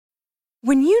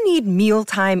When you need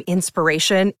mealtime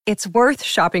inspiration, it's worth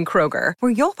shopping Kroger,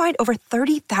 where you'll find over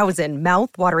 30,000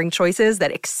 mouth-watering choices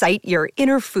that excite your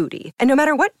inner foodie. And no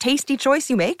matter what tasty choice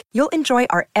you make, you'll enjoy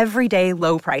our everyday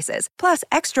low prices, plus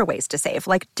extra ways to save,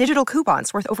 like digital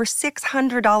coupons worth over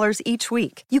 $600 each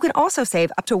week. You can also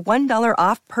save up to $1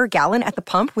 off per gallon at the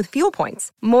pump with fuel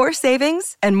points. More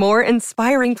savings and more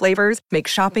inspiring flavors make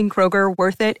shopping Kroger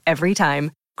worth it every time.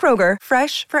 Kroger,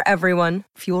 fresh for everyone.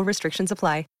 Fuel restrictions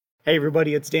apply. Hey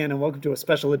everybody, it's Dan, and welcome to a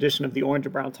special edition of the Orange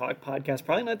and Brown Talk podcast.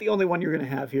 Probably not the only one you're going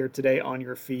to have here today on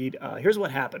your feed. Here's what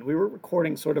happened. We were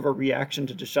recording sort of a reaction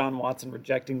to Deshaun Watson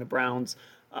rejecting the Browns,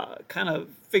 kind of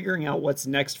figuring out what's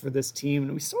next for this team.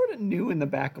 And we sort of knew in the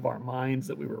back of our minds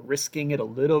that we were risking it a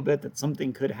little bit, that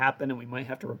something could happen and we might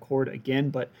have to record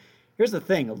again. But here's the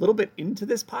thing, a little bit into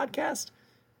this podcast,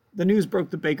 the news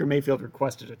broke that Baker Mayfield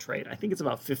requested a trade. I think it's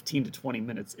about 15 to 20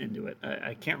 minutes into it.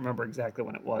 I can't remember exactly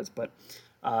when it was, but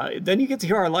then you get to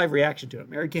hear our live reaction to it.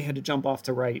 Mary Kay had to jump off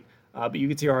to write, but you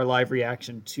get to hear our live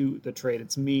reaction to the trade.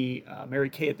 It's me, Mary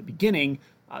Kay at the beginning,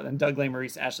 then Doug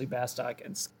Lesmerises, Ashley Bastock,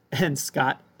 and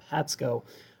Scott Patsko.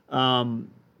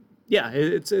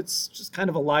 It's just kind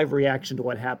of a live reaction to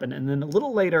what happened. And then a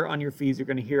little later on your feeds, you're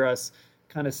going to hear us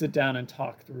kind of sit down and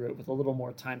talk through it with a little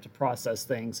more time to process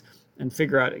things and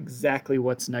figure out exactly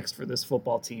what's next for this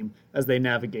football team as they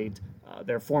navigate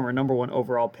their former number one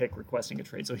overall pick requesting a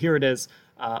trade. So here it is,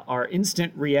 our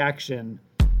instant reaction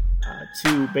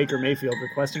to Baker Mayfield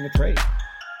requesting a trade.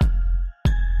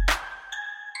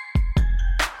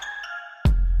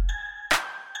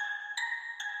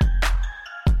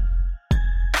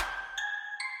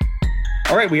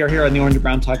 All right, we are here on the Orange and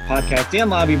Brown Talk podcast. Dan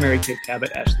Labbe, Mary Kay Cabot,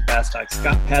 Ashley Bastock,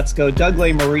 Scott Patsko, Doug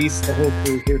Lesmerises, the whole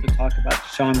crew here to talk about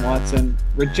Deshaun Watson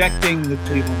rejecting the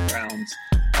Cleveland Browns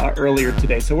earlier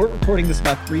today. So we're recording this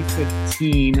about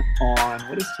 3:15 on,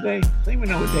 what is today? I don't even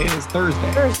know what day it is.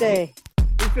 Thursday.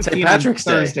 3:15 St. Patrick's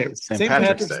on Day. Thursday. St.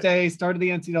 Patrick's Day, start of the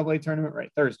NCAA tournament, right?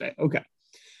 Thursday. Okay.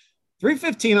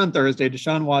 3:15 on Thursday,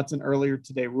 Deshaun Watson earlier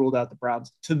today ruled out the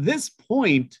Browns. To this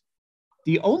point,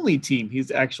 the only team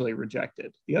he's actually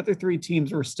rejected. The other three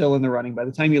teams were still in the running. By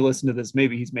the time you listen to this,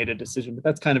 maybe he's made a decision, but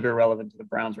that's kind of irrelevant to the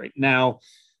Browns right now.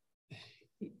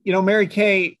 You know, Mary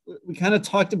Kay, we kind of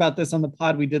talked about this on the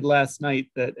pod we did last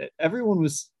night, that everyone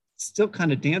was still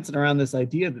kind of dancing around this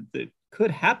idea that it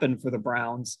could happen for the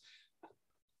Browns.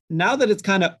 Now that it's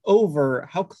kind of over,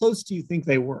 how close do you think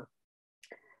they were?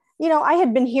 You know, I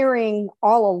had been hearing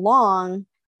all along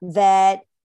that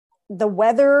the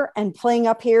weather and playing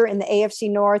up here in the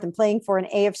AFC North and playing for an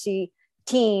AFC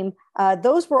team,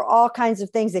 those were all kinds of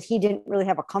things that he didn't really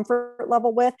have a comfort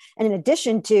level with. And in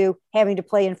addition to having to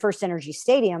play in First Energy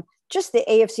Stadium, just the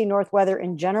AFC North weather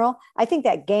in general, I think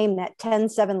that game, that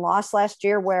 10-7 loss last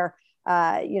year where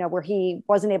he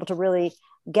wasn't able to really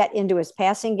get into his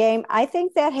passing game, I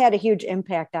think that had a huge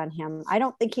impact on him. I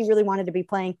don't think he really wanted to be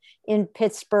playing in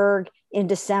Pittsburgh in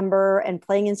December and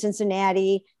playing in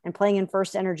Cincinnati and playing in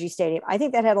First Energy Stadium. I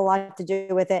think that had a lot to do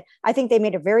with it. I think they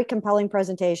made a very compelling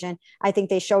presentation. I think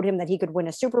they showed him that he could win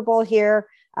a Super Bowl here.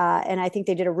 And I think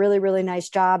they did a really, really nice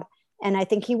job. And I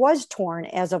think he was torn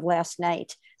as of last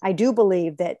night. I do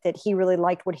believe that he really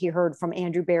liked what he heard from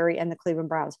Andrew Berry and the Cleveland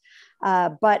Browns.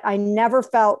 But I never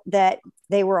felt that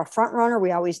they were a front runner.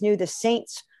 We always knew the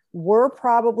Saints were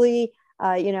probably,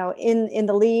 in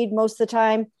the lead most of the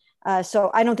time. So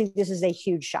I don't think this is a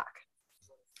huge shock.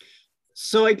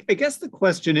 So I guess the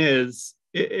question is,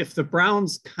 if the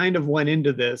Browns kind of went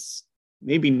into this,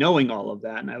 maybe knowing all of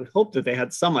that, and I would hope that they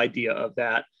had some idea of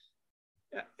that,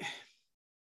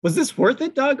 was this worth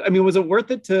it, Doug? I mean, was it worth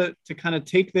it to kind of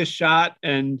take this shot?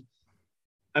 And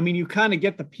I mean, you kind of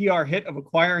get the PR hit of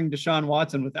acquiring Deshaun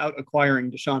Watson without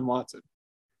acquiring Deshaun Watson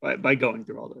by going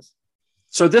through all this.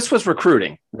 So this was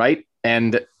recruiting, right?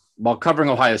 And while covering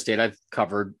Ohio State, I've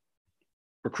covered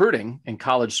recruiting in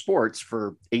college sports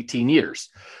for 18 years.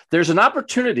 There's an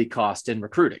opportunity cost in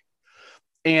recruiting.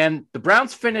 And the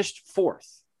Browns finished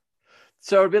fourth.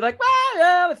 So it'd be like, well,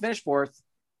 yeah, they finished fourth.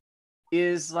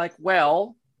 Is like,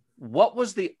 well, what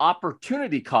was the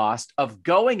opportunity cost of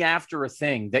going after a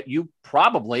thing that you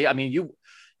probably, I mean, you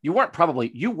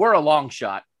were a long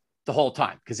shot the whole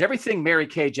time, because everything Mary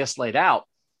Kay just laid out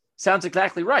sounds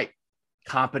exactly right.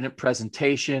 Competent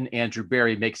presentation. Andrew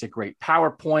Berry makes a great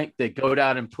PowerPoint. They go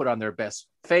down and put on their best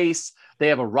face. They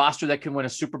have a roster that can win a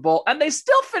Super Bowl, and they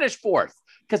still finish fourth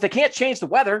because they can't change the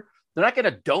weather. They're not going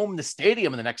to dome the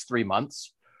stadium in the next 3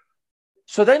 months.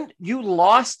 So then you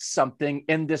lost something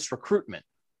in this recruitment.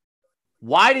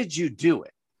 Why did you do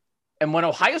it? And when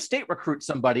Ohio State recruits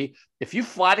somebody, if you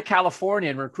fly to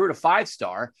California and recruit a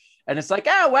 5-star And it's like,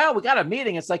 oh, well, we got a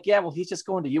meeting. It's like, yeah, well, he's just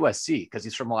going to USC because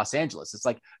he's from Los Angeles. It's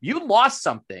like you lost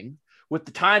something with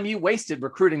the time you wasted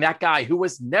recruiting that guy who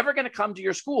was never going to come to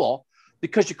your school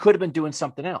because you could have been doing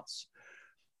something else.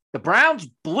 The Browns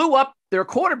blew up their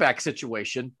quarterback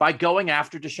situation by going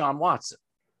after Deshaun Watson.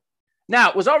 Now,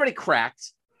 it was already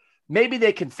cracked. Maybe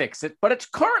they can fix it, but it's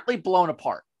currently blown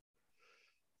apart.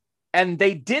 And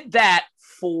they did that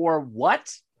for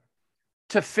what?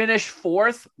 To finish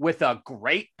fourth with a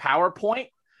great PowerPoint?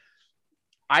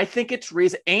 I think it's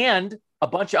reason, and a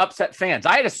bunch of upset fans.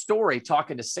 I had a story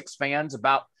talking to 6 fans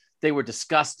about they were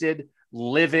disgusted,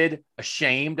 livid,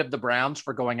 ashamed of the Browns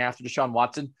for going after Deshaun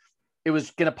Watson. It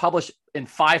was going to publish in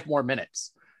 5 more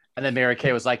minutes. And then Mary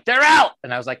Kay was like, they're out.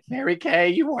 And I was like, Mary Kay,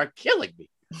 you are killing me.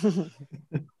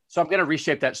 So I'm going to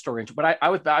reshape that story. But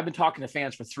I've been talking to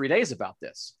fans for 3 days about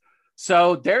this.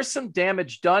 So there's some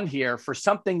damage done here for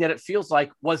something that it feels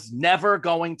like was never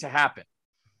going to happen.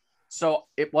 So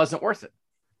it wasn't worth it.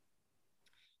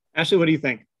 Ashley, what do you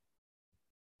think?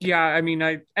 Yeah, I mean,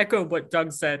 I echo what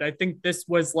Doug said. I think this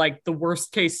was like the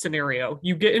worst case scenario.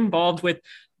 You get involved with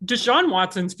Deshaun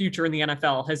Watson's future in the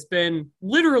NFL has been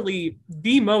literally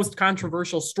the most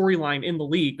controversial storyline in the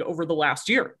league over the last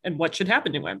year and what should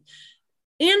happen to him.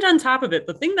 And on top of it,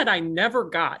 the thing that I never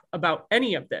got about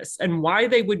any of this and why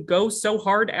they would go so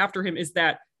hard after him is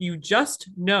that you just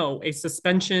know a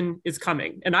suspension is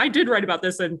coming. And I did write about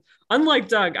this. And unlike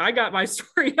Doug, I got my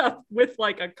story up with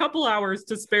like a couple hours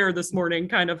to spare this morning,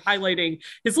 kind of highlighting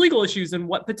his legal issues and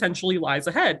what potentially lies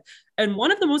ahead. And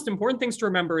one of the most important things to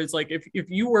remember is like, if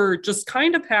you were just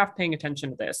kind of half paying attention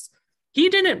to this, he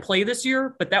didn't play this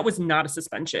year, but that was not a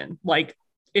suspension. Like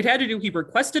it had to do, he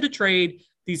requested a trade.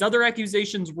 These other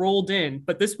accusations rolled in,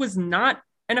 but this was not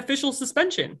an official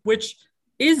suspension, which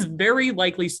is very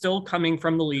likely still coming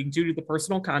from the league due to the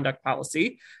personal conduct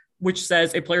policy, which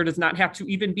says a player does not have to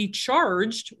even be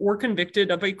charged or convicted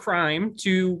of a crime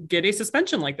to get a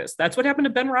suspension like this. That's what happened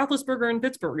to Ben Roethlisberger in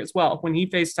Pittsburgh as well, when he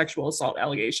faced sexual assault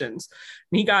allegations.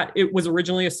 And it was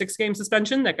originally a 6-game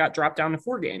suspension that got dropped down to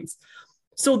 4 games.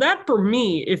 So that for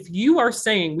me, if you are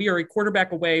saying we are a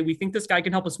quarterback away, we think this guy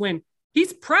can help us win,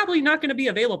 he's probably not going to be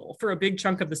available for a big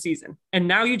chunk of the season. And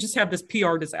now you just have this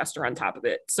PR disaster on top of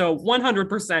it. So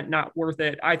 100% not worth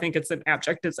it. I think it's an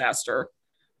abject disaster.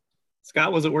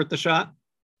 Scott, was it worth the shot?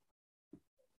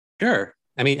 Sure.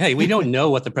 I mean, hey, we don't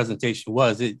know what the presentation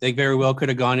was. They very well could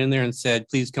have gone in there and said,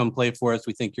 please come play for us.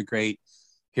 We think you're great.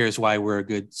 Here's why we're a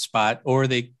good spot. Or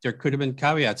there could have been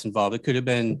caveats involved. It could have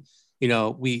been,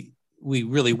 we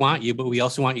really want you, but we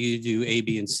also want you to do A,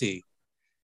 B, and C.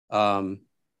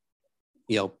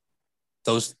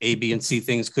 Those A, B, and C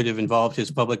things could have involved his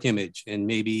public image, and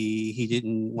maybe he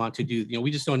didn't want to do,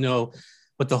 we just don't know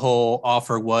what the whole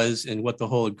offer was and what the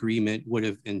whole agreement would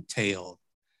have entailed.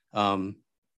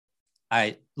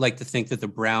 I like to think that the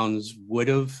Browns would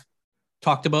have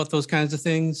talked about those kinds of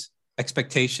things,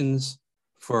 expectations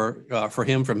for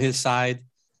him from his side,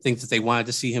 things that they wanted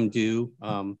to see him do.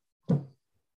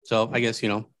 So I guess,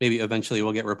 maybe eventually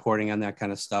we'll get reporting on that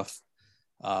kind of stuff.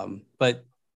 But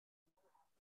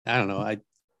I don't know.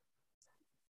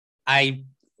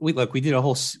 We did a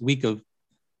whole week of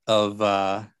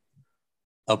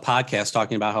podcast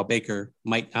talking about how Baker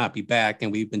might not be back.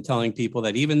 And we've been telling people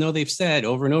that even though they've said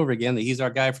over and over again that he's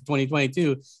our guy for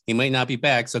 2022, he might not be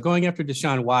back. So going after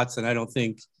Deshaun Watson, I don't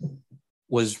think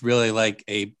was really like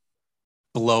a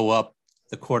blow up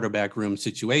the quarterback room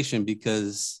situation,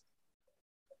 because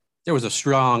there was a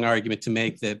strong argument to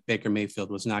make that Baker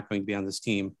Mayfield was not going to be on this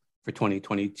team for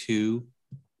 2022.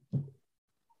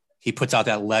 He puts out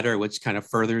that letter, which kind of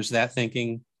furthers that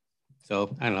thinking.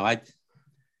 So I don't know.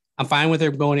 I'm fine with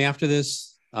her going after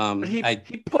this. He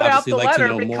put out the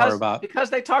letter because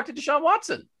they talked to Deshaun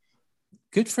Watson.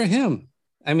 Good for him.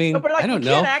 I mean, I don't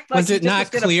know. Was it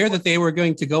not clear that they were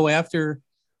going to go after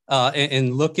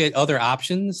and look at other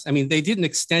options? I mean, they didn't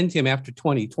extend him after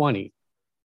 2020.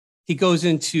 He goes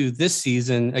into this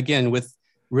season again with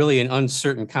really an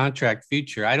uncertain contract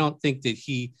future. I don't think that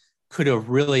he could have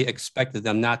really expected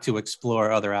them not to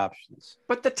explore other options.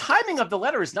 But the timing of the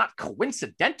letter is not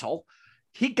coincidental.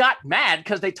 He got mad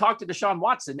because they talked to Deshaun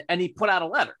Watson and he put out a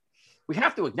letter. We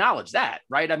have to acknowledge that,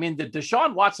 right? I mean, the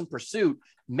Deshaun Watson pursuit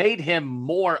made him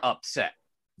more upset.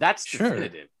 That's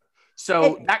definitive.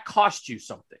 So that cost you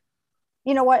something.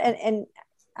 You know what? And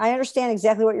I understand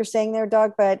exactly what you're saying there,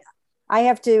 Doug, but I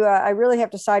really have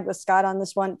to side with Scott on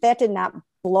this one. That did not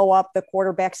blow up the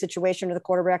quarterback situation or the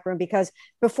quarterback room, because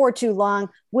before too long,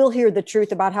 we'll hear the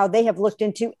truth about how they have looked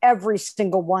into every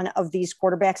single one of these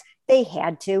quarterbacks. They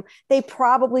had to. They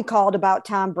probably called about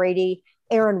Tom Brady,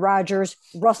 Aaron Rodgers,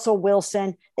 Russell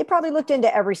Wilson. They probably looked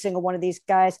into every single one of these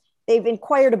guys. they've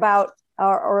inquired about,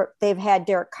 or they've had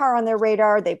Derek Carr on their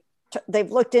radar.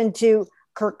 They've looked into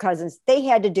Kirk Cousins. They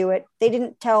had to do it. They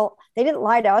didn't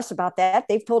lie to us about that.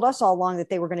 They've told us all along that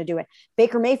they were going to do it.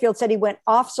 Baker Mayfield said he went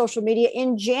off social media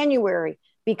in January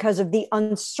because of the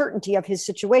uncertainty of his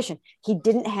situation. He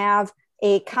didn't have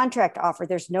a contract offer.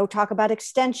 There's no talk about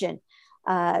extension.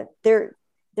 There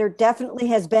definitely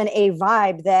has been a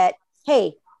vibe that,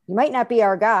 hey, you might not be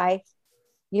our guy.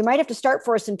 You might have to start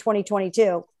for us in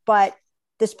 2022, but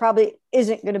this probably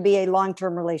isn't going to be a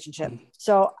long-term relationship.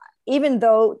 So even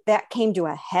though that came to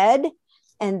a head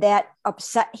and that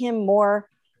upset him more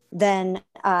than,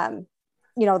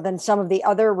 than some of the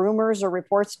other rumors or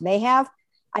reports may have,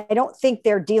 I don't think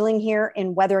they're dealing here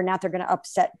in whether or not they're going to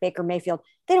upset Baker Mayfield.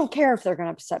 They don't care if they're going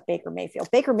to upset Baker Mayfield.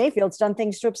 Baker Mayfield's done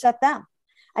things to upset them.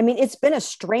 I mean, it's been a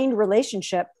strained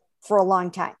relationship for a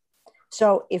long time.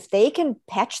 So if they can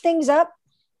patch things up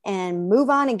and move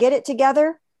on and get it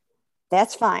together,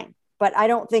 that's fine. But I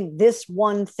don't think this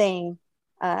one thing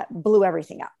blew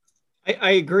everything up.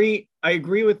 I agree. I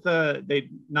agree with they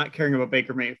not caring about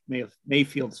Baker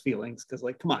Mayfield's feelings because,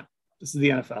 like, come on, this is the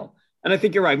NFL. And I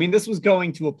think you're right. I mean, this was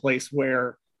going to a place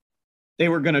where they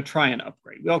were going to try and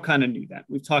upgrade. We all kind of knew that.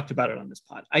 We've talked about it on this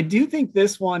pod. I do think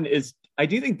this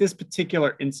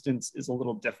particular instance is a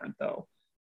little different, though,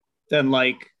 than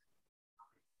like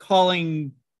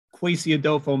calling Kwesi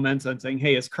Adolfo-Mensah and saying,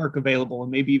 hey, is Kirk available?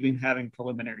 And maybe even having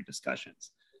preliminary discussions.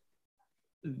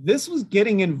 This was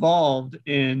getting involved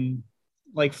in,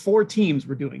 like, 4 teams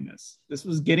were doing this. This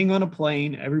was getting on a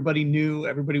plane. Everybody knew,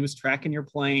 everybody was tracking your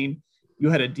plane. You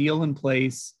had a deal in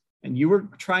place and you were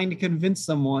trying to convince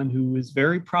someone who is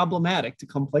very problematic to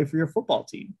come play for your football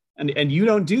team. And you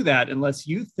don't do that unless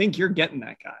you think you're getting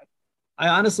that guy. I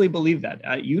honestly believe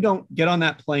that. You don't get on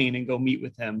that plane and go meet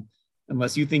with him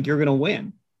unless you think you're going to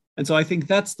win. And so I think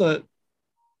that's the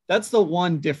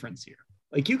one difference here.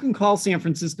 Like, you can call San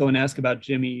Francisco and ask about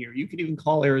Jimmy, or you could even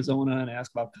call Arizona and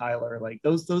ask about Kyler. Like,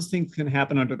 those things can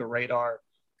happen under the radar.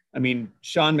 I mean,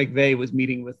 Sean McVay was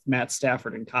meeting with Matt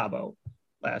Stafford in Cabo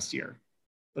last year,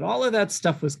 but all of that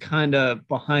stuff was kind of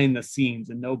behind the scenes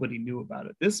and nobody knew about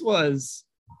it. This was,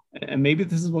 and maybe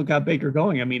this is what got Baker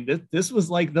going. I mean, this was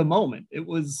like the moment. It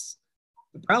was,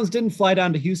 the Browns didn't fly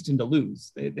down to Houston to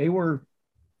lose. They were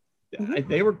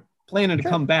planning to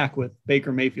come back with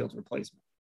Baker Mayfield's replacement.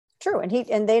 True. And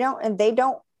they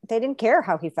didn't care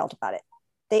how he felt about it.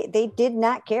 They did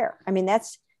not care. I mean,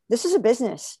 this is a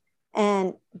business.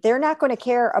 And they're not going to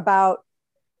care about,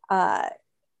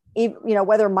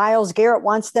 whether Myles Garrett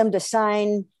wants them to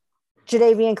sign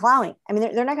Jadeveon Clowney. I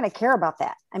mean, they're not going to care about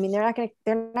that. I mean, they're not going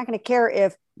to care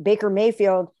if Baker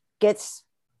Mayfield gets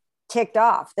ticked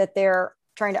off that they're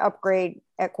trying to upgrade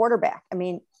at quarterback. I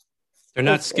mean, they're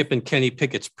not skipping Kenny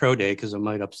Pickett's pro day because it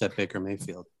might upset Baker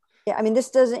Mayfield. Yeah, I mean, this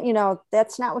doesn't,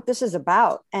 that's not what this is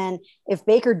about. And if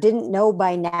Baker didn't know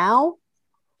by now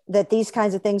that these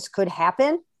kinds of things could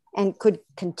happen and could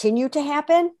continue to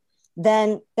happen,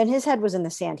 then his head was in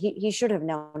the sand. He should have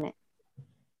known it.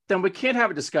 Then we can't have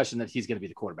a discussion that he's going to be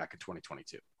the quarterback in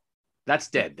 2022. That's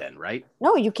dead then, right?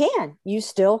 No, you can. You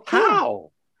still can.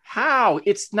 How?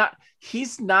 It's not,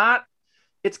 it's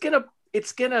going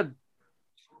to,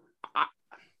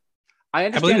 I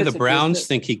believe the Browns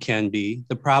think he can be.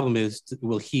 The problem is,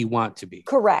 will he want to be?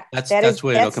 Correct. That's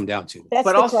what it'll come down to. That's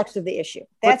the crux of the issue.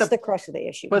 That's the crux of the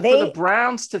issue. But for the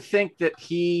Browns to think that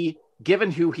he,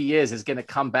 given who he is going to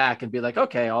come back and be like,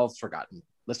 okay, all forgotten.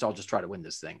 Let's all just try to win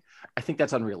this thing. I think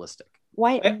that's unrealistic.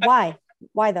 Why?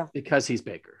 Why though? Because he's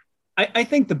Baker. I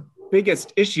think the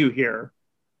biggest issue here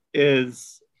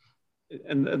is,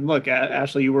 and look,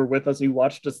 Ashley, you were with us. You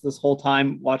watched us this whole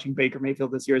time watching Baker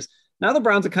Mayfield this year. Now the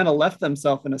Browns have kind of left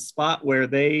themselves in a spot where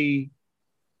they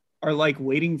are like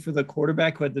waiting for the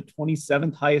quarterback who had the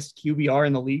 27th highest QBR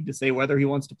in the league to say whether he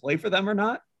wants to play for them or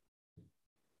not.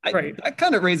 That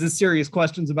kind of raises serious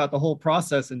questions about the whole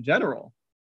process in general.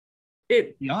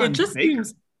 It just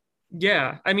seems,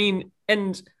 yeah. I mean,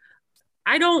 and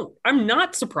I'm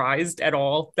not surprised at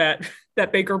all that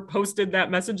Baker posted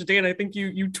that message. Dan, I think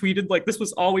you tweeted like this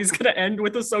was always going to end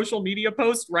with a social media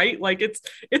post, right? Like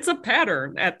it's a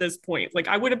pattern at this point. Like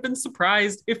I would have been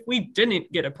surprised if we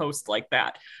didn't get a post like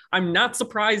that. I'm not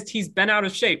surprised he's been out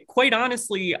of shape. Quite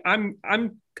honestly,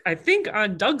 I think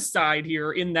on Doug's side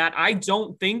here in that I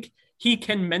don't think he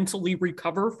can mentally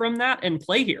recover from that and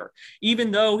play here, even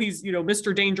though he's,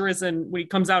 Mr. Dangerous. And when he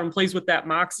comes out and plays with that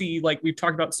moxie, like we've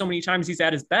talked about so many times, he's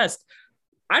at his best.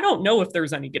 I don't know if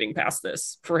there's any getting past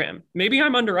this for him. Maybe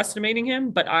I'm underestimating him,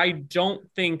 but I don't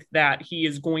think that he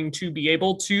is going to be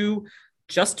able to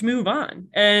just move on.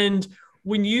 And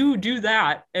when you do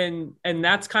that, and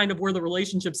that's kind of where the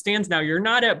relationship stands now, you're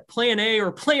not at plan A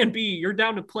or plan B. You're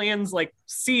down to plans like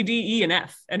C, D, E, and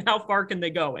F. And how far can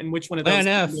they go? And which one of those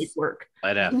can make work?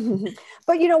 Plan F.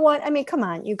 But you know what? I mean, come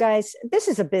on, you guys. This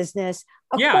is a business.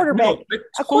 A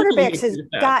A quarterback has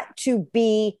got to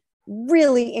be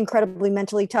really incredibly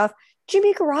mentally tough.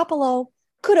 Jimmy Garoppolo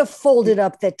could have folded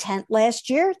up the tent last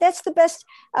year. That's the best.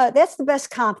 That's the best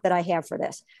comp that I have for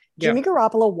this. Jimmy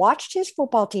Garoppolo watched his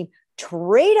football team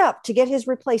trade up to get his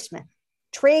replacement.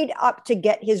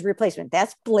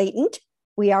 That's blatant.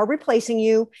 We are replacing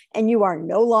you, and you are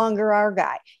no longer our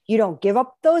guy. You don't give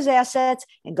up those assets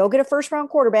and go get a first-round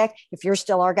quarterback if you're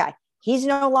still our guy. He's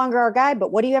no longer our guy,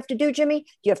 but what do you have to do, Jimmy?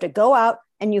 You have to go out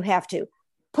and you have to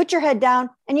put your head down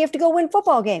and you have to go win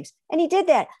football games. And he did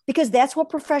that because that's what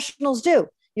professionals do.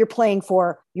 You're playing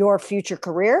for your future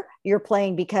career. You're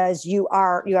playing because you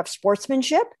have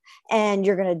sportsmanship, and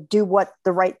you're going to do what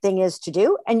the right thing is to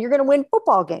do, and you're going to win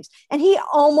football games. And he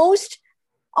almost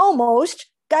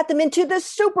got them into the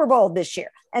Super Bowl this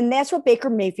year. And that's what Baker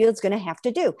Mayfield's going to have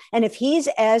to do. And if he's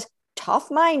as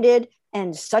tough-minded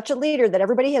and such a leader that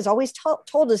everybody has always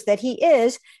told us that he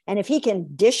is, and if he can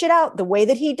dish it out the way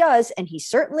that he does, and he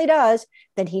certainly does,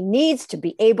 then he needs to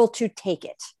be able to take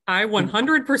it. I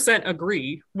 100%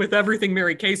 agree with everything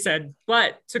Mary Kay said.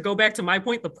 But to go back to my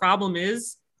point, the problem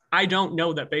is I don't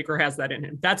know that Baker has that in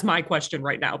him. That's my question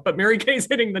right now. But Mary Kay's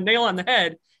hitting the nail on the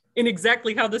head in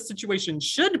exactly how this situation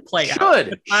should play out.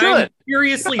 I'm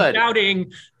seriously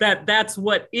doubting that that's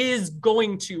what is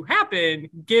going to happen,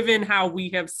 given how we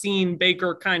have seen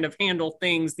Baker kind of handle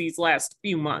things these last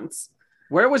few months.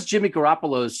 Where was Jimmy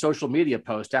Garoppolo's social media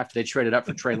post after they traded up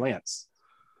for Trey Lance?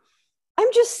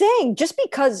 I'm just saying, just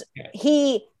because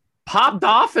he popped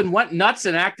off and went nuts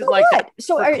and acted like that.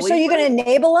 So you're going to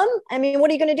enable him? I mean, what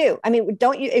are you going to do? I mean,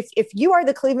 don't you, if you are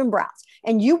the Cleveland Browns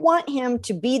and you want him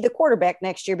to be the quarterback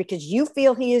next year because you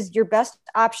feel he is your best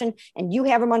option and you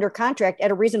have him under contract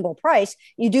at a reasonable price,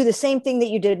 you do the same thing that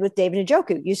you did with David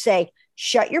Njoku. You say,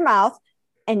 shut your mouth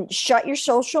and shut your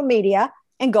social media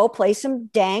and go play some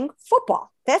dang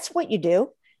football. That's what you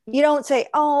do. You don't say,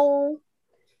 oh,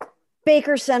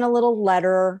 Baker sent a little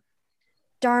letter.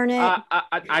 Darn it.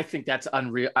 I think that's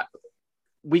unreal.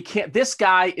 We can't. This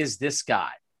guy is this guy.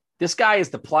 This guy is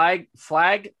the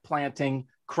flag planting,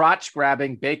 crotch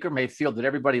grabbing Baker Mayfield that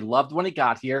everybody loved when he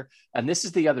got here. And this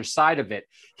is the other side of it.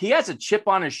 He has a chip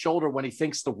on his shoulder when he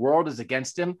thinks the world is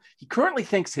against him. He currently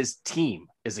thinks his team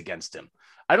is against him.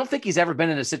 I don't think he's ever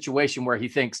been in a situation where he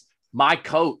thinks my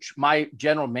coach, my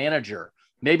general manager,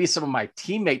 maybe some of my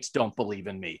teammates don't believe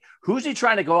in me. Who's he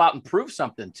trying to go out and prove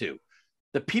something to?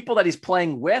 The people that he's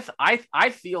playing with, I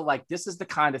feel like this is the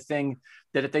kind of thing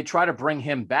that if they try to bring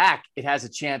him back, it has a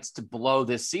chance to blow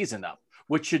this season up,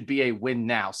 which should be a win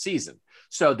now season.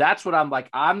 So that's what I'm like.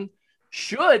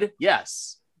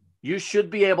 Yes, you should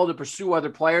be able to pursue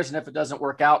other players. And if it doesn't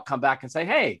work out, come back and say,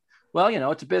 hey, well,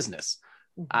 it's a business.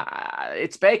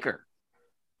 It's Baker.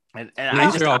 And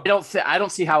I don't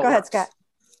see how it works. Go ahead, Scott.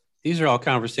 These are all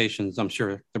conversations I'm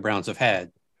sure the Browns have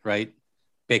had, right?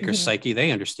 Baker's psyche,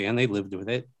 they understand. They lived with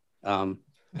it.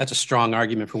 That's a strong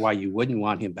argument for why you wouldn't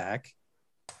want him back.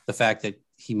 The fact that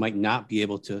he might not be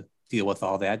able to deal with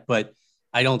all that. But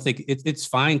I don't think it's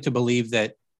fine to believe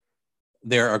that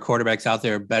there are quarterbacks out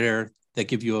there better that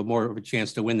give you more of a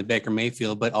chance to win than Baker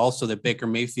Mayfield, but also that Baker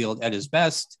Mayfield at his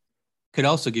best could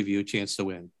also give you a chance to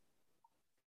win.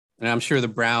 And I'm sure the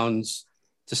Browns,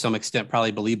 to some extent,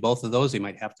 probably believe both of those. They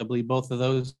might have to believe both of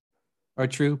those are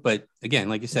true. But again,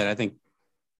 like you said, I think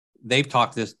they've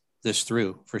talked this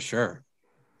through for sure.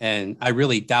 And I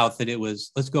really doubt that it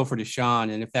was, let's go for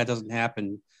Deshaun. And if that doesn't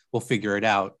happen, we'll figure it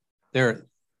out.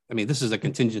 This is a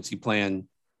contingency plan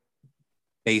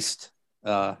based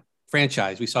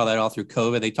franchise. We saw that all through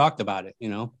COVID. They talked about it,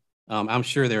 I'm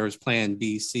sure there was plan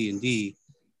B, C, and D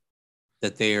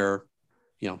that they are,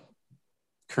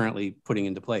 currently putting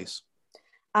into place.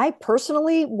 I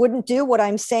personally wouldn't do what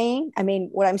I'm saying. I mean,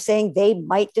 what I'm saying they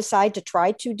might decide to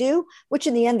try to do, which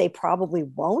in the end they probably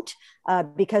won't,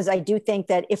 because I do think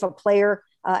that if a player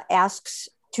asks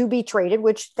to be traded,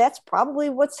 which that's probably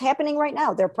what's happening right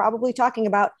now, they're probably talking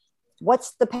about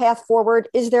what's the path forward?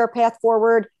 Is there a path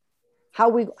forward? How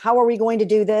are we going to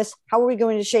do this? How are we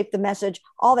going to shape the message?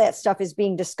 All that stuff is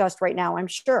being discussed right now, I'm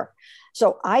sure.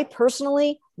 So I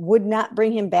personally would not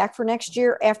bring him back for next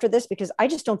year after this, because I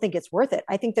just don't think it's worth it.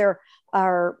 I think there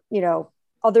are,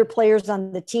 other players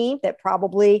on the team that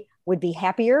probably would be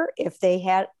happier if they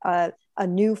had a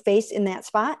new face in that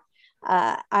spot.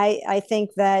 I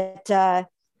think that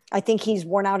I think he's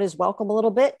worn out his welcome a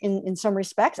little bit in some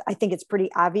respects. I think it's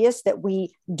pretty obvious that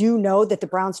we do know that the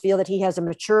Browns feel that he has a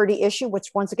maturity issue,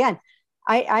 which once again,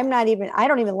 I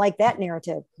don't even like that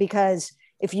narrative, because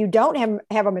if you don't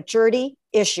have a maturity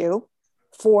issue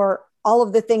for all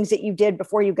of the things that you did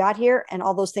before you got here and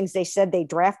all those things they said they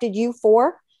drafted you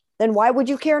for, then why would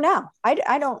you care now? I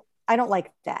don't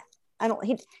like that.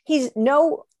 He's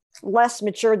no less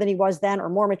mature than he was then, or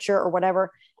more mature or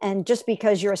whatever. And just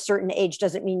because you're a certain age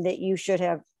doesn't mean that you should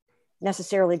have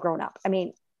necessarily grown up. I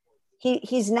mean,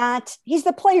 he's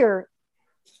the player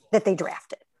that they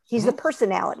drafted. He's the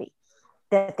personality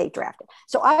that they drafted.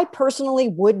 So I personally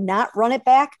would not run it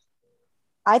back.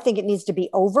 I think it needs to be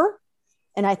over,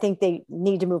 and I think they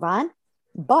need to move on.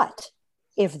 But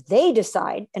if they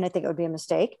decide, and I think it would be a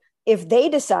mistake, if they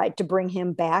decide to bring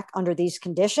him back under these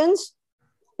conditions,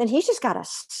 then he's just got to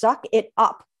suck it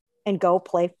up and go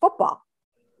play football.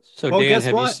 So, well, Dan,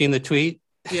 have you seen the tweet?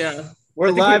 Yeah.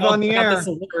 We're live on the air.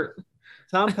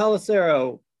 Tom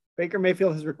Pelissero, Baker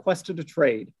Mayfield has requested a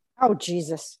trade. Oh,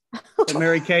 Jesus. And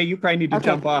Mary Kay, you probably need to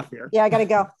jump off here. Yeah, I got to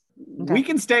go. Okay. We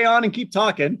can stay on and keep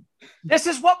talking. This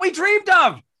is what we dreamed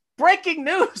of. Breaking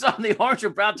news on the Orange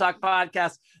and Brown Talk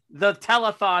podcast. The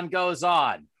telethon goes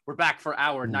on. We're back for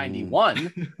hour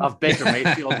 91 of Baker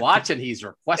Mayfield Watch, and he's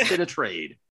requested a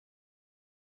trade.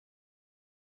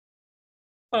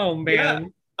 Oh, man. Yeah.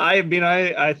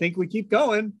 I think we keep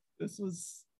going. This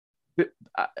was.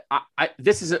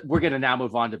 We're going to now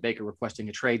move on to Baker requesting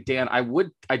a trade. Dan,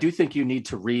 I do think you need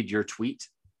to read your tweet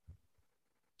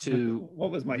to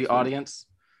what was my the tweet? Audience,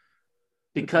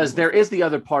 because there is the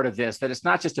other part of this, that it's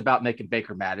not just about making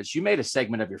Baker mad. It's you made a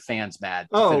segment of your fans mad.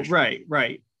 Oh,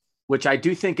 right. Which I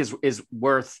do think is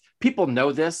worth. People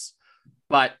know this,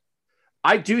 but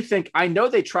I know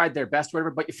they tried their best, whatever,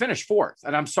 but you finished fourth.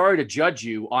 And I'm sorry to judge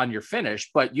you on your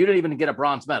finish, but you didn't even get a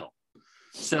bronze medal.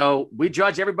 So we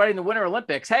judge everybody in the Winter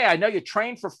Olympics. Hey, I know you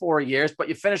trained for 4 years, but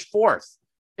you finished fourth.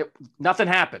 Nothing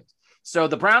happened. So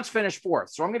the Browns finished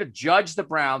fourth. So I'm going to judge the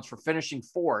Browns for finishing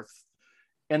fourth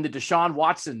in the Deshaun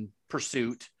Watson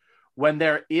pursuit when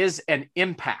there is an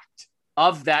impact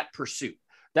of that pursuit.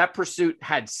 That pursuit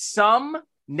had some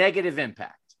negative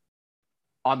impact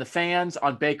on the fans,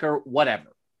 on Baker,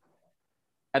 whatever.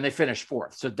 And they finished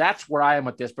fourth. So that's where I am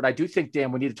with this. But I do think,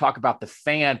 Dan, we need to talk about the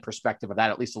fan perspective of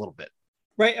that at least a little bit.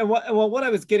 Right. And what I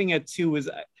was getting at too is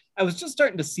I was just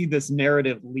starting to see this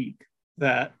narrative leak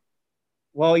that,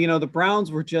 well, the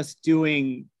Browns were just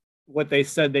doing what they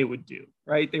said they would do,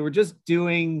 right? They were just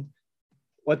doing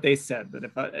what they said, that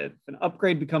if an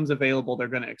upgrade becomes available, they're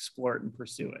going to explore it and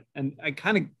pursue it. And I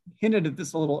kind of hinted at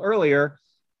this a little earlier.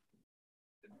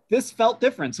 This felt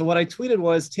different. So what I tweeted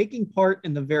was, taking part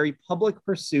in the very public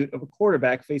pursuit of a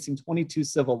quarterback facing 22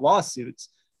 civil lawsuits,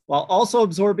 while also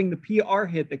absorbing the PR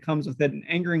hit that comes with it and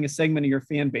angering a segment of your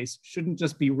fan base, shouldn't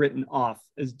just be written off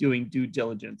as doing due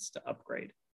diligence to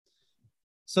upgrade.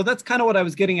 So that's kind of what I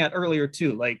was getting at earlier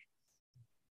too. Like,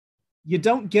 you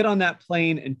don't get on that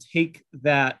plane and take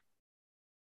that,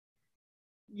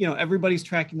 everybody's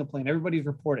tracking the plane, everybody's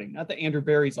reporting. Not that Andrew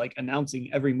Berry's like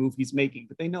announcing every move he's making,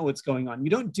 but they know what's going on.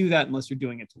 You don't do that unless you're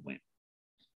doing it to win.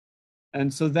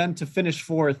 And so then to finish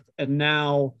fourth, and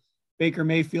now Baker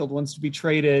Mayfield wants to be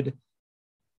traded,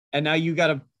 and now you got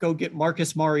to go get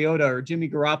Marcus Mariota or Jimmy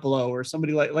Garoppolo or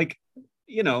somebody like,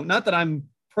 not that I'm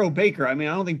pro Baker. I mean,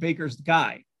 I don't think Baker's the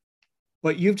guy,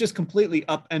 but you've just completely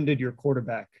upended your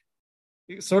quarterback.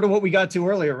 Sort of what we got to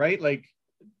earlier, right? Like,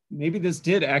 maybe this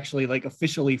did actually like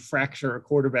officially fracture a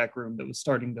quarterback room that was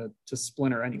starting to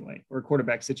splinter anyway, or a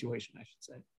quarterback situation, I should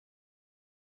say.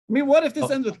 I mean, what if this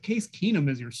ends with Case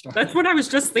Keenum as your starter? That's what I was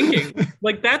just thinking.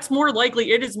 Like, that's more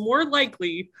likely. It is more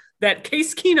likely that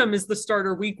Case Keenum is the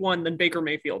starter week 1 than Baker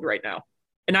Mayfield right now.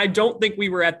 And I don't think we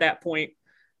were at that point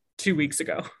 2 weeks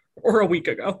ago or a week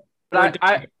ago. But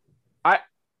I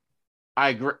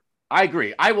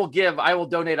agree. I will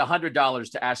donate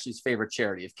 $100 to Ashley's favorite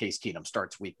charity if Case Keenum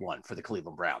starts week 1 for the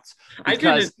Cleveland Browns.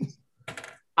 Because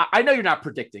I know you're not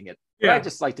predicting it, but I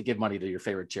just like to give money to your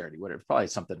favorite charity, whatever. Probably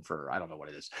something for, I don't know what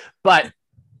it is. But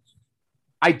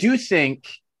I do think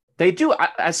they do.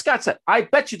 As Scott said, I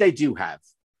bet you they do have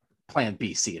plan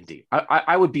B, C, and D.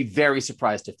 I would be very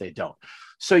surprised if they don't.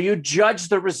 So you judge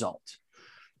the result.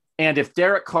 And if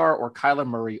Derek Carr or Kyler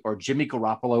Murray or Jimmy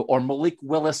Garoppolo or Malik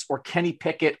Willis or Kenny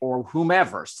Pickett or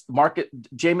whomever,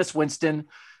 Jameis Winston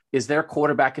is their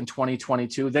quarterback in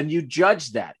 2022, then you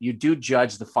judge that. You do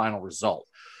judge the final result.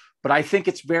 But I think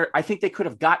I think they could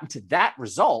have gotten to that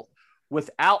result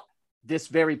without this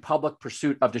very public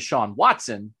pursuit of Deshaun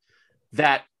Watson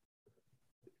that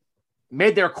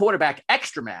made their quarterback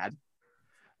extra mad,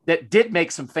 that did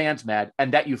make some fans mad,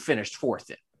 and that you finished fourth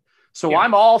in. So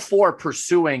I'm all for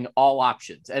pursuing all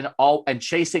options and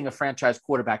chasing a franchise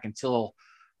quarterback until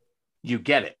you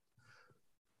get it.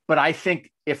 But I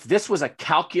think if this was a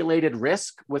calculated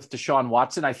risk with Deshaun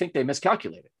Watson, I think they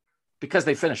miscalculated because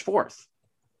they finished fourth.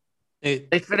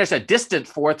 They finished a distant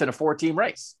fourth in a 4-team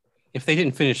race. If they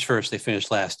didn't finish first, they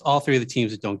finished last. All three of the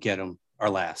teams that don't get them are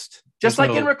last. Just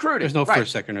like in recruiting. There's no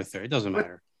first, second, or third. It doesn't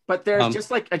matter. But there's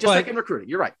just like in recruiting.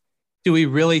 You're right. Do we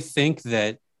really think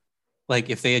that, like,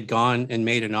 if they had gone and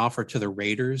made an offer to the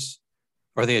Raiders,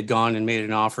 or they had gone and made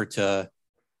an offer to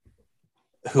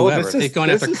whoever, they'd gone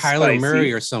after Kyler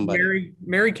Murray or somebody.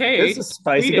 Mary Kay. This is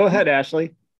spicy. Go ahead,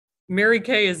 Ashley. Mary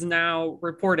Kay is now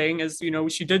reporting, as you know,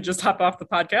 she did just hop off the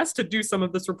podcast to do some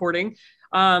of this reporting.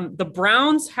 The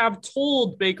Browns have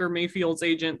told Baker Mayfield's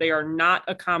agent they are not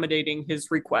accommodating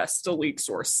his request, a leak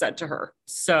source said to her.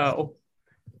 So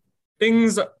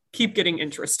things keep getting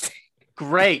interesting.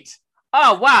 Great.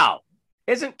 Oh, wow.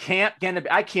 Isn't camp going to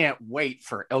be? I can't wait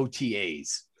for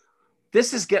OTAs.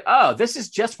 This is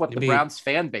just what the Browns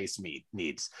fan base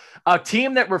needs. A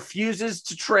team that refuses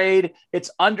to trade its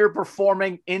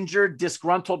underperforming, injured,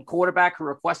 disgruntled quarterback who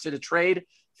requested a trade.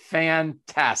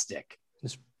 Fantastic.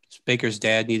 Does Baker's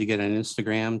dad need to get an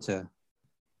Instagram to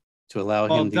allow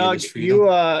him to Doug, get his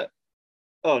freedom?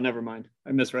 Never mind.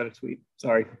 I misread a tweet.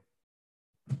 Sorry.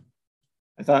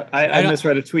 I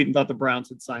misread a tweet and thought the Browns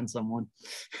had signed someone.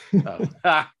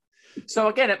 So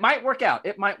again, it might work out.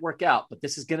 But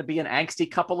this is going to be an angsty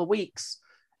couple of weeks.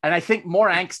 And I think more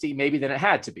angsty maybe than it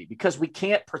had to be, because we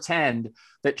can't pretend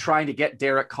that trying to get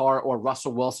Derek Carr or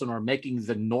Russell Wilson or making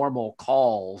the normal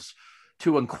calls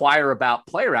to inquire about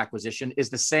player acquisition is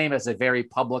the same as a very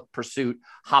public pursuit,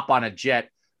 hop on a jet,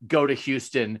 go to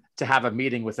Houston to have a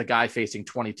meeting with a guy facing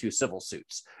 22 civil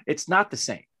suits. It's not the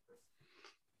same.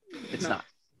 It's not.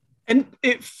 And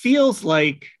it feels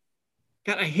like,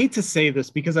 God, I hate to say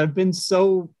this because I've been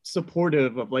so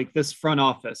supportive of like this front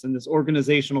office and this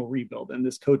organizational rebuild and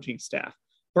this coaching staff.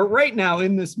 But right now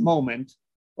in this moment,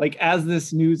 like as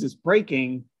this news is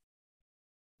breaking,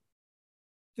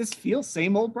 this feels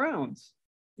same old Browns.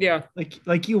 Yeah.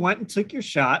 Like you went and took your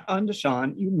shot on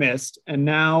Deshaun, you missed, and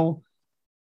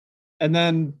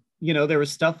then, you know, there was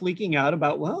stuff leaking out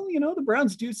about, well, you know, the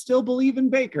Browns do still believe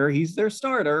in Baker. He's their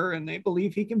starter and they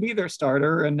believe he can be their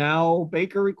starter. And now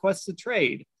Baker requests a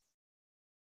trade.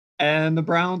 And the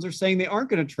Browns are saying they aren't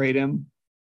going to trade him.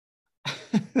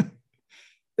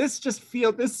 This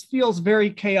feels very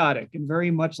chaotic and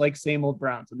very much like same old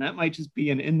Browns. And that might just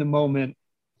be an in the moment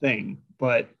thing,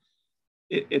 but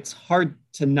it's hard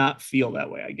to not feel that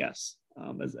way, I guess,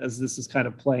 as this is kind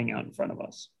of playing out in front of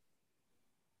us.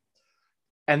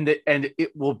 And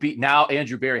it will be now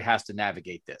Andrew Berry has to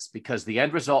navigate this because the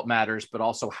end result matters, but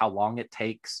also how long it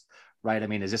takes, right? I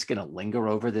mean, is this going to linger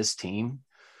over this team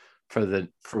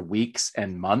for weeks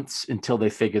and months until they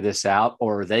figure this out?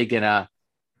 Or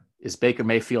is Baker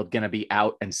Mayfield going to be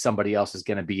out and somebody else is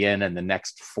going to be in the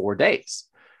next 4 days?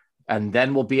 And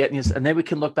then we'll be and then we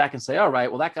can look back and say, all right,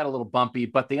 well, that got a little bumpy,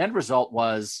 but the end result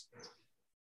was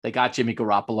they got Jimmy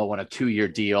Garoppolo on a 2-year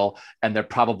deal, and they're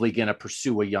probably going to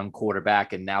pursue a young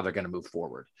quarterback, and now they're going to move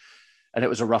forward. And it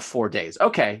was a rough 4 days.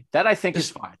 Okay, that I think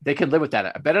is fine. They can live with that.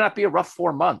 It better not be a rough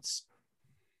 4 months.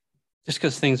 Just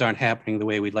because things aren't happening the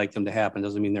way we'd like them to happen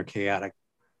doesn't mean they're chaotic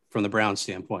from the Browns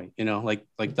standpoint. You know, like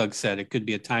Doug said, it could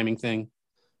be a timing thing.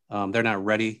 They're not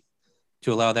ready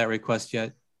to allow that request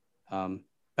yet.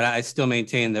 But I still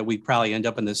maintain that we'd probably end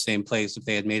up in the same place if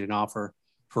they had made an offer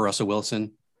for Russell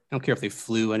Wilson. I don't care if they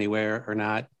flew anywhere or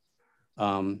not,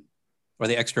 or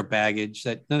the extra baggage.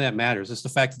 None of that matters. It's the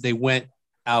fact that they went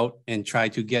out and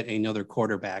tried to get another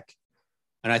quarterback.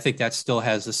 And I think that still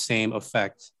has the same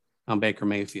effect on Baker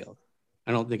Mayfield.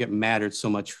 I don't think it mattered so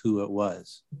much who it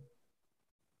was.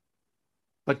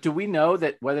 But do we know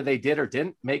that whether they did or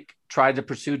didn't try to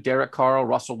pursue Derek Carr, or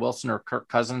Russell Wilson, or Kirk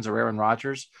Cousins, or Aaron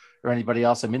Rodgers, or anybody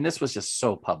else? I mean, this was just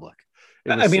so public.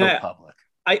 Public.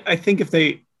 I think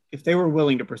if they were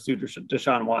willing to pursue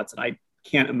Deshaun Watson, I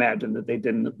can't imagine that they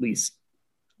didn't at least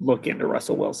look into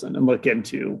Russell Wilson and look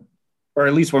into, or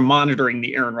at least were monitoring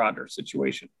the Aaron Rodgers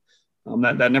situation.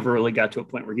 That never really got to a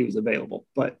point where he was available,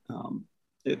 but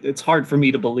it's hard for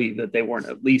me to believe that they weren't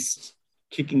at least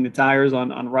kicking the tires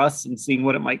on Russ and seeing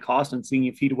what it might cost and seeing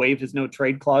if he'd waived his no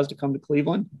trade clause to come to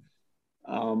Cleveland.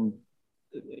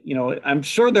 You know, I'm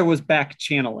sure there was back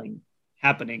channeling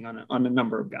happening on a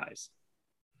number of guys.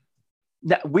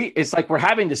 It's like we're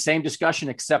having the same discussion,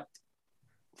 except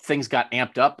things got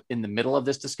amped up in the middle of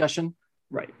this discussion.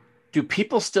 Right. Do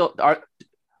people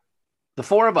the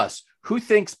four of us, who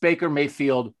thinks Baker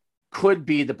Mayfield could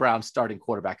be the Browns starting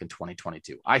quarterback in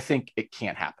 2022? I think it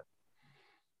can't happen.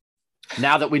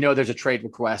 Now that we know there's a trade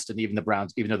request, and even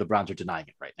though the Browns are denying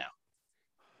it right now.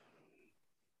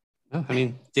 Well, I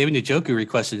mean, David Njoku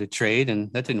requested a trade,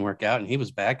 and that didn't work out, and he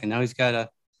was back, and now he's got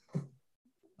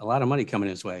a lot of money coming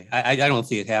his way. I don't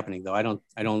see it happening though.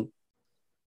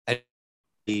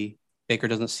 Baker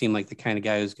doesn't seem like the kind of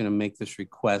guy who's going to make this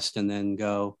request and then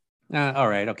go, all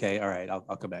right,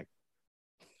 I'll go back.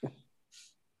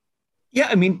 Yeah,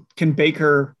 I mean, can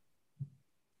Baker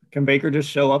just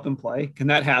show up and play? Can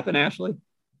that happen, Ashley?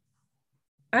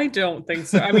 I don't think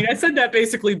so. I mean, I said that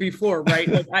basically before, right?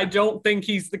 Like, I don't think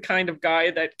he's the kind of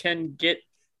guy that can get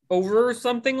over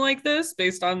something like this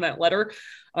based on that letter,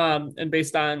 and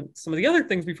based on some of the other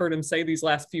things we've heard him say these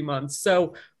last few months.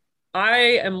 So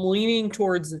I am leaning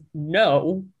towards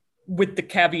no, with the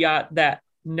caveat that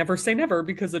never say never,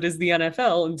 because it is the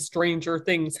NFL and stranger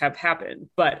things have happened.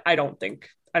 But I don't think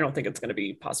it's going to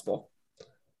be possible.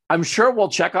 I'm sure we'll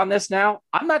check on this now.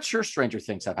 I'm not sure stranger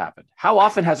things have happened. How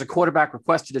often has a quarterback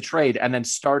requested a trade and then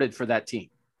started for that team?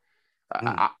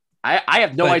 I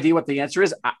have no idea what the answer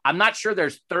is. I'm not sure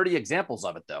there's 30 examples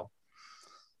of it, though.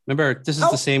 Remember, this is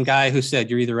the same guy who said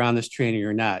you're either on this train or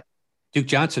you're not. Duke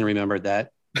Johnson remembered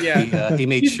that. Yeah, he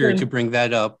made sure to bring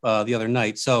that up the other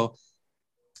night. So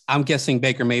I'm guessing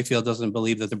Baker Mayfield doesn't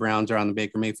believe that the Browns are on the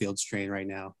Baker Mayfield's train right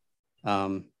now.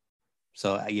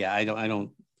 So yeah, I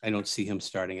don't see him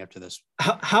starting after this.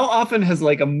 How often has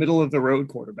like a middle of the road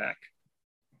quarterback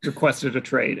requested a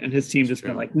trade and his team just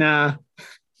been like, nah,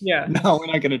 yeah, no, we're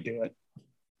not going to do it.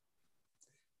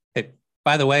 Hey,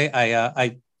 by the way,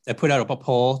 I put out a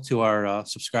poll to our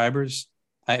subscribers.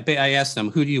 I asked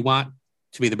them, who do you want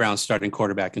to be the Browns starting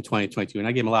quarterback in 2022? And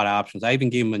I gave them a lot of options. I even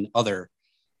gave them an other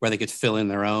where they could fill in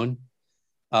their own.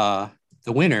 The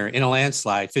winner in a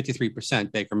landslide,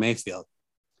 53%, Baker Mayfield.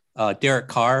 Derek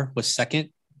Carr was second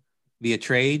via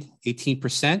trade,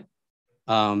 18%.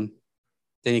 Then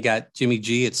you got Jimmy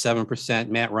G at 7%,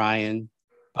 Matt Ryan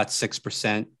about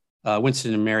 6%.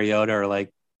 Winston and Mariota are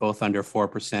like both under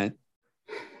 4%.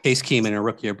 Case Keenum, a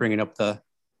rookie, are bringing up the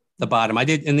bottom. I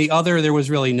did, and the other, there was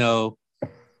really no,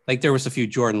 like there was a few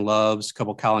Jordan Loves, a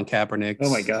couple Colin Kaepernicks. Oh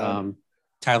my God.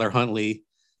 Tyler Huntley.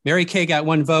 Mary Kay got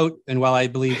one vote, and while I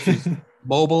believe she's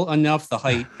mobile enough, the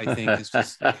height, I think, is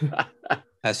just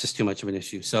that's just too much of an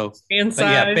issue. So, but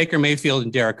yeah, Baker Mayfield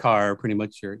and Derek Carr are pretty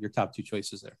much your top two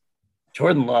choices there.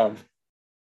 Jordan Love.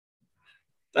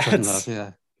 Jordan Love,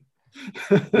 yeah.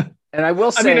 And I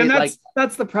will say,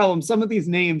 that's the problem. Some of these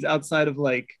names outside of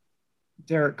like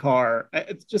Derek Carr,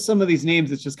 it's just some of these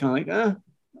names. It's just kind of like,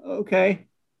 okay,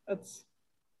 that's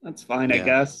fine, yeah. I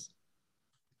guess.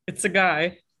 It's a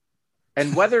guy.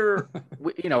 And whether,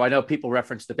 I know people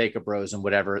reference the Baker Bros and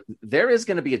whatever, there is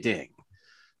going to be a ding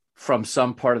from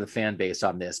some part of the fan base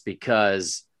on this,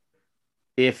 because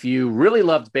if you really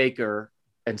loved Baker,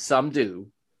 and some do,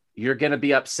 you're going to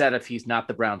be upset if he's not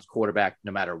the Browns quarterback,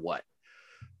 no matter what.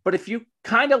 But if you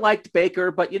kind of liked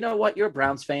Baker, but you know what, you're a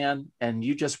Browns fan and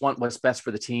you just want what's best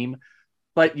for the team,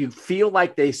 but you feel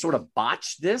like they sort of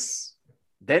botched this,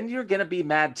 then you're going to be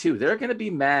mad too. They're going to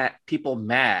be people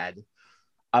mad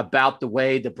about the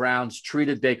way the Browns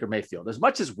treated Baker Mayfield. As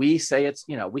much as we say it's,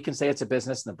 we can say it's a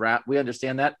business and we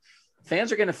understand that.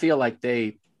 Fans are going to feel like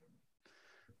they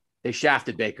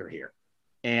shafted Baker here.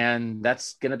 And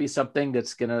that's going to be something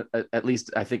that's going to, at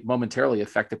least I think, momentarily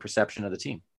affect the perception of the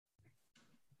team.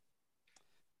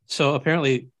 So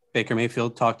apparently Baker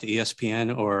Mayfield talked to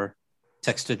ESPN or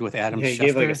texted with Adam Schefter. He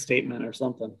gave like a statement or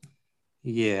something.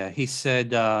 Yeah, he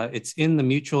said it's in the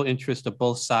mutual interest of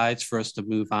both sides for us to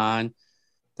move on.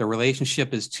 The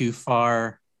relationship is too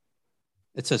far.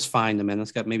 It says fine to men.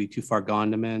 It's got maybe too far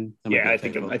gone to men. Yeah, I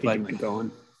think it might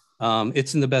go on.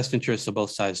 It's in the best interest of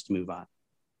both sides to move on.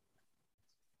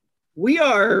 We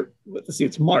are, let's see,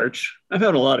 it's March. I've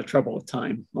had a lot of trouble with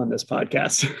time on this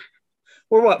podcast.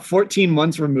 We're 14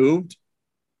 months removed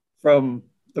from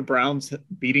the Browns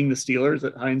beating the Steelers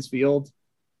at Heinz Field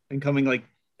and coming like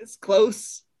this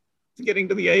close to getting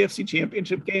to the AFC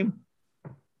Championship game.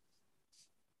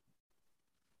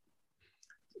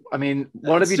 I mean,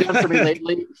 what have you done for me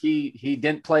lately? He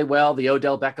didn't play well. The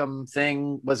Odell Beckham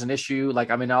thing was an issue.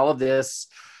 All of this.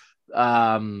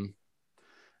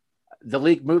 The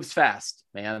league moves fast,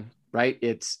 man. Right?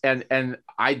 It's and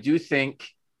I do think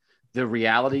the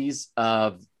realities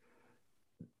of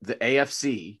the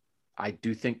AFC, I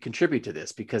do think, contribute to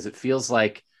this, because it feels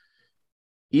like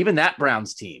even that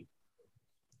Browns team,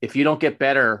 if you don't get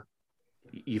better,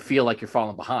 you feel like you're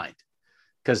falling behind,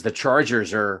 because the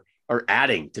Chargers are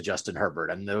adding to Justin Herbert,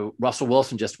 and the Russell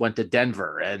Wilson just went to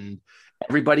Denver, and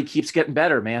everybody keeps getting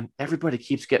better, man. Everybody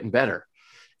keeps getting better.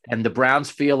 And the Browns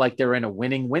feel like they're in a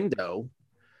winning window,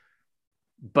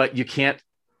 but you can't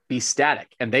be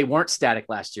static, and they weren't static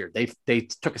last year. They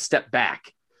took a step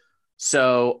back.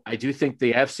 So I do think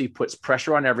the AFC puts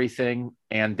pressure on everything.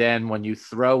 And then when you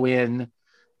throw in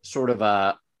sort of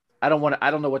I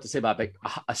don't know what to say about it,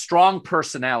 but a strong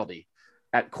personality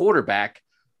at quarterback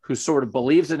who sort of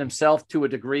believes in himself to a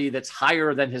degree that's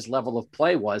higher than his level of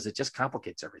play was, it just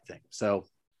complicates everything. So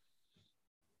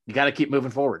you got to keep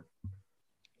moving forward.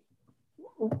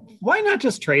 Why not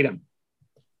just trade him?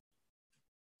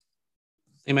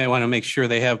 They might want to make sure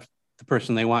they have the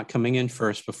person they want coming in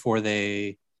first before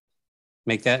they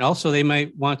make that. And also, they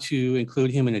might want to include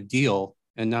him in a deal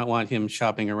and not want him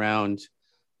shopping around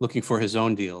looking for his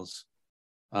own deals.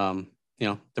 The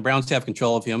Browns have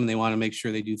control of him, and they want to make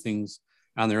sure they do things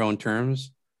on their own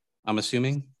terms, I'm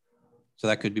assuming. So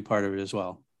that could be part of it as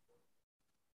well.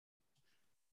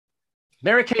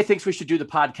 Mary Kay thinks we should do the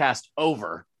podcast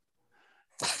over.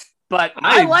 But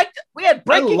we had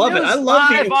breaking news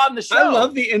live on the show. I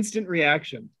love the instant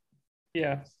reaction.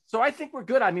 Yeah. So I think we're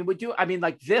good. I mean,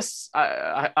 like this,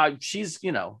 she's,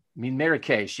 Mary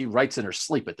Kay, she writes in her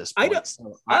sleep at this point.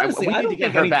 We need to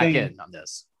get her back in on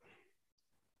this.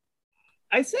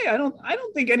 I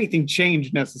don't think anything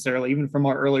changed necessarily, even from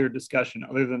our earlier discussion,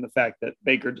 other than the fact that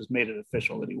Baker just made it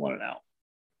official that he wanted out.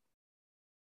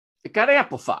 It got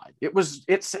amplified. It was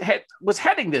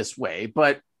heading this way,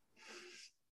 but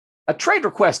a trade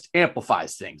request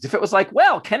amplifies things. If it was like,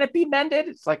 well, can it be mended?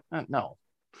 It's like, no,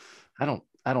 I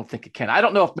don't think it can. I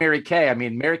don't know if Mary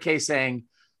Kay saying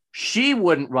she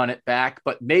wouldn't run it back,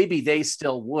 but maybe they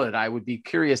still would. I would be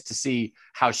curious to see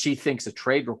how she thinks a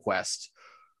trade request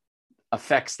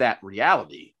affects that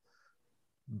reality.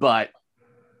 But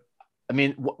I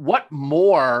mean, what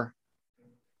more?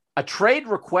 A trade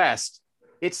request,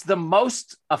 it's the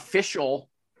most official,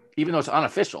 even though it's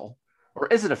unofficial. Or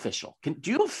is it official?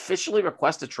 Do you officially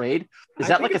request a trade? Is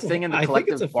that like a thing in the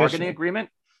collective bargaining agreement?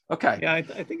 Okay. Yeah, I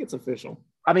think it's official.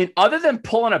 I mean, other than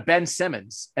pulling a Ben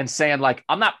Simmons and saying, like,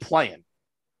 I'm not playing,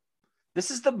 this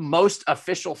is the most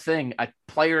official thing a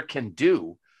player can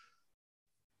do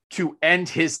to end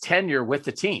his tenure with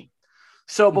the team.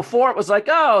 So before it was like,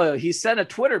 oh, he sent a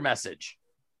Twitter message.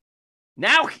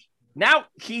 Now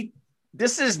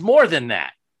this is more than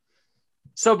that.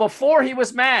 So before he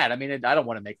was mad, I mean, I don't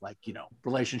want to make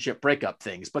relationship breakup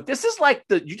things, but this is like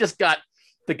the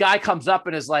guy comes up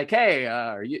and is like, hey,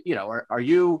 are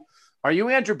you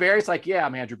Andrew Berry? It's like, yeah,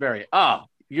 I'm Andrew Berry. Oh,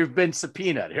 you've been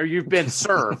subpoenaed here. You've been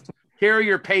served. Here are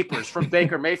your papers from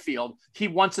Baker Mayfield. He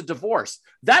wants a divorce.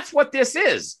 That's what this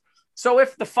is. So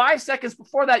if the 5 seconds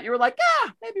before that, you were like,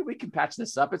 maybe we can patch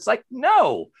this up. It's like,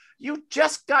 no, you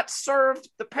just got served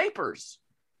the papers.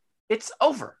 It's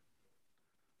over.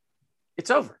 It's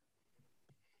over.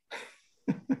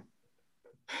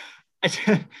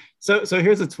 So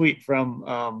here's a tweet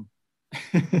from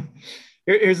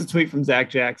here's a tweet from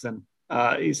Zach Jackson.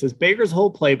 He says, Baker's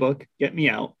whole playbook, get me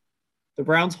out. The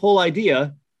Browns' whole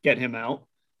idea, get him out.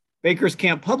 Baker's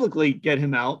can't publicly get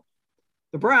him out.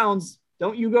 The Browns,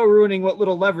 don't you go ruining what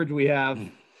little leverage we have.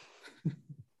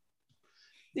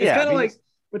 It's kind of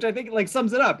which I think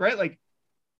sums it up, right? Like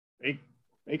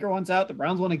Baker wants out. The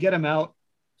Browns want to get him out.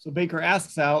 So Baker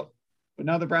asks out, but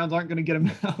now the Browns aren't going to get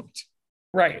him out.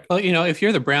 Right. Well, if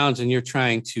you're the Browns and you're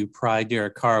trying to pry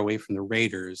Derek Carr away from the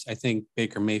Raiders, I think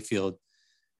Baker Mayfield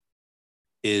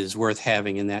is worth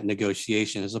having in that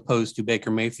negotiation, as opposed to Baker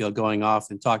Mayfield going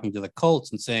off and talking to the Colts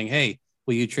and saying, hey,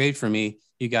 will you trade for me?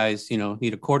 You guys,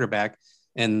 need a quarterback.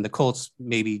 And the Colts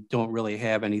maybe don't really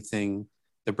have anything,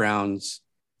 the Browns,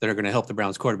 that are going to help the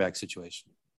Browns quarterback situation.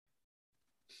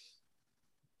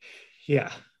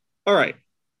 Yeah. All right.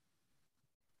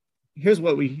 Here's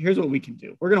what we can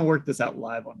do. We're going to work this out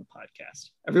live on the podcast.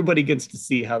 Everybody gets to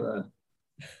see how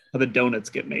the donuts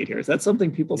get made here. Is that something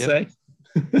people say?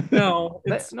 No,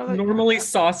 it's normally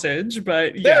sausage,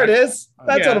 but yeah. There it is.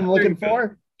 That's what I'm looking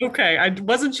for. Okay, I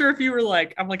wasn't sure if you were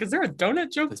like, I'm like, is there a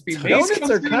donut joke to be made? Donuts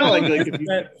are kind of like if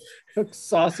you cook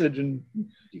sausage and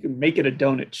you can make it a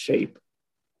donut shape,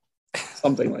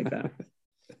 something like that.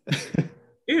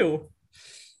 Ew.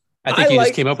 I think you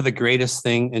just came up with the greatest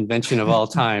invention of all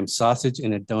time: sausage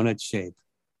in a donut shape.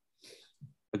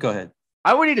 But go ahead.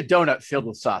 I would eat a donut filled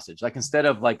with sausage. Like instead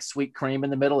of like sweet cream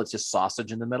in the middle, it's just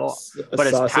sausage in the middle, but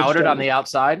it's powdered on the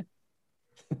outside.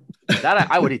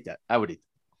 I would eat that.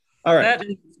 All right. That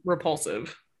is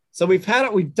repulsive. So we've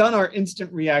done our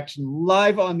instant reaction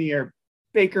live on the air.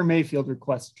 Baker Mayfield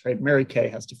requests a trade. Mary Kay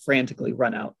has to frantically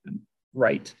run out and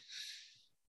write.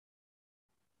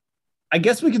 I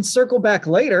guess we can circle back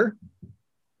later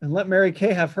and let Mary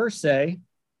Kay have her say.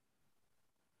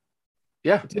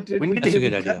 Yeah, that's a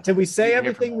good idea. Did we say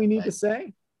everything we need to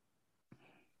say?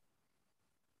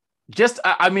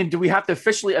 I mean, do we have to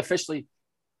officially?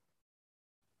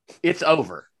 It's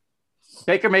over.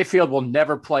 Baker Mayfield will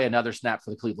never play another snap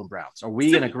for the Cleveland Browns. Are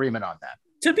we in agreement on that?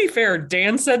 To be fair,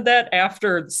 Dan said that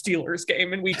after the Steelers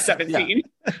game in week 17.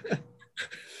 Yeah.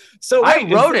 So I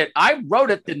wrote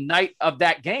it the night of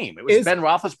that game. It was Ben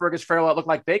Roethlisberger's farewell. It looked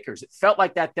like Baker's. It felt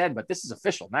like that then, but this is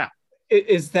official now.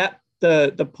 Is that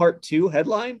the part 2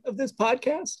 headline of this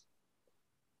podcast?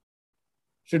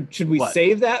 Should we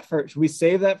save that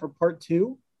for part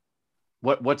 2?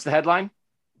 What's the headline?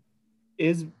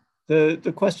 Is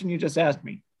the question you just asked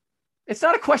me. It's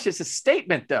not a question, it's a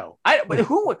statement though. I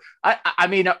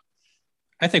mean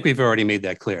I think we've already made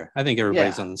that clear. I think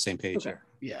everybody's on the same page here.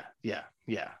 Yeah.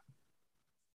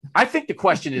 I think the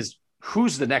question is,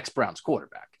 who's the next Browns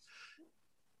quarterback?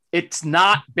 It's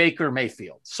not Baker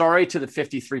Mayfield. Sorry to the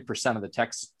 53% of the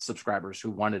text subscribers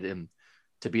who wanted him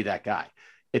to be that guy.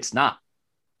 It's not.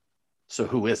 So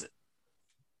who is it?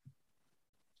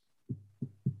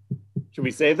 Should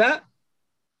we save that?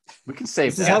 We can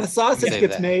save that. This is how the sausage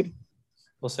gets made.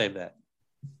 We'll save that.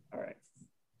 All right.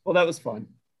 Well, that was fun.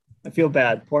 I feel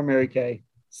bad. Poor Mary Kay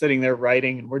sitting there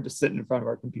writing, and we're just sitting in front of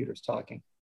our computers talking.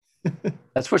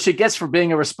 That's what she gets for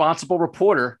being a responsible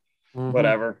reporter. Mm-hmm.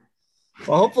 Whatever.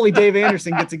 Well, hopefully Dave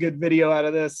Anderson gets a good video out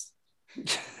of this.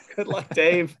 Good luck,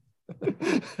 Dave.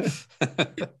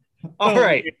 All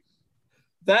right.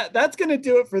 That's going to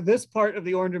do it for this part of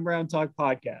the Orange and Brown Talk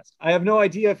podcast. I have no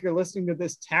idea if you're listening to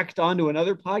this tacked on to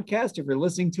another podcast, if you're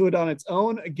listening to it on its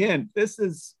own. Again, this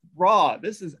is raw.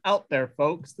 This is out there,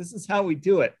 folks. This is how we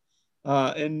do it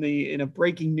in a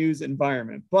breaking news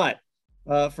environment. But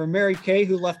for Mary Kay,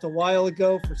 who left a while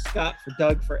ago, for Scott, for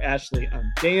Doug, for Ashley,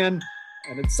 I'm Dan.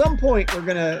 And at some point, we're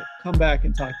going to come back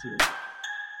and talk to you.